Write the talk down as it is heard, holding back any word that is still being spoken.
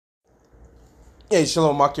Hey,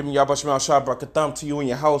 Shalom, Makim, Yabashmal Shah, Brakatham to you in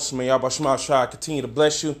your house, man. Yabashmal Shah continue to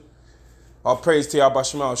bless you. All praise to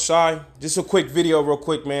Yabashmal Shah. Just a quick video, real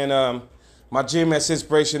quick, man. My GMS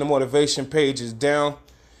Inspiration and Motivation page is down.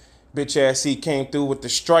 Bitch ass he came through with the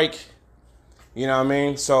strike. You know what I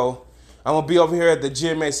mean? So I'm gonna be over here at the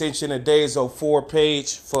GMS Ancient of Days 04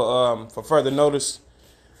 page for further notice.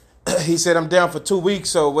 He said I'm down for 2 weeks,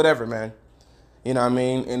 so whatever, man. You know what I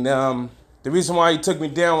mean? And the reason why he took me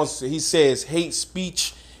down was he says hate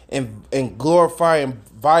speech and glorifying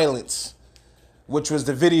violence, which was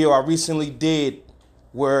the video I recently did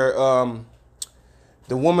where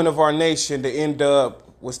the woman of our nation, the end up,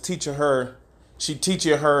 was teaching her,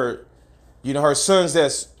 you know, her sons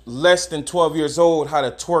that's less than 12 years old how to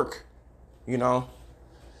twerk, you know.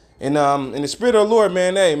 And in the spirit of the Lord,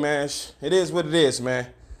 man, hey, man, it is what it is, man.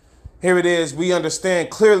 Here it is. We understand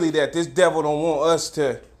clearly that this devil don't want us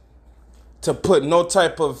to put no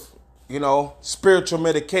type of, you know, spiritual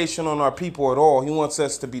medication on our people at all. He wants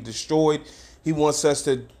us to be destroyed. He wants us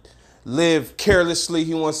to live carelessly.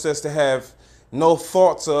 He wants us to have no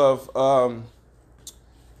thoughts of,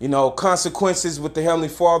 you know, consequences with the Heavenly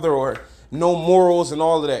Father, or no morals and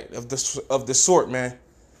all of that of the sort, man.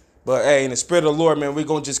 But hey, in the spirit of the Lord, man, we're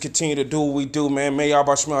going to just continue to do what we do, man. May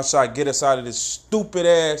Yahweh Shema Shai get us out of this stupid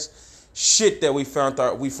ass shit that we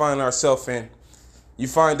find ourselves in. You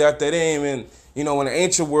find out that they ain't even, you know, in the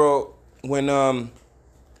ancient world, when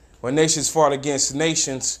nations fought against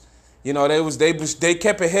nations, you know, they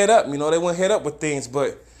kept a head up, you know, they went head up with things.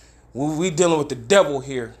 But we dealing with the devil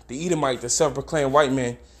here, the Edomite, the self-proclaimed white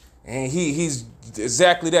man, and he's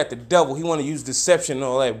exactly that, the devil. He want to use deception and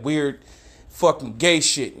all that weird fucking gay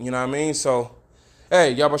shit, you know what I mean? So,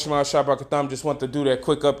 hey, Yahweh Shema Shabbat Katham, just want to do that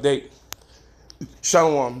quick update.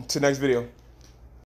 Shalom, to the next video.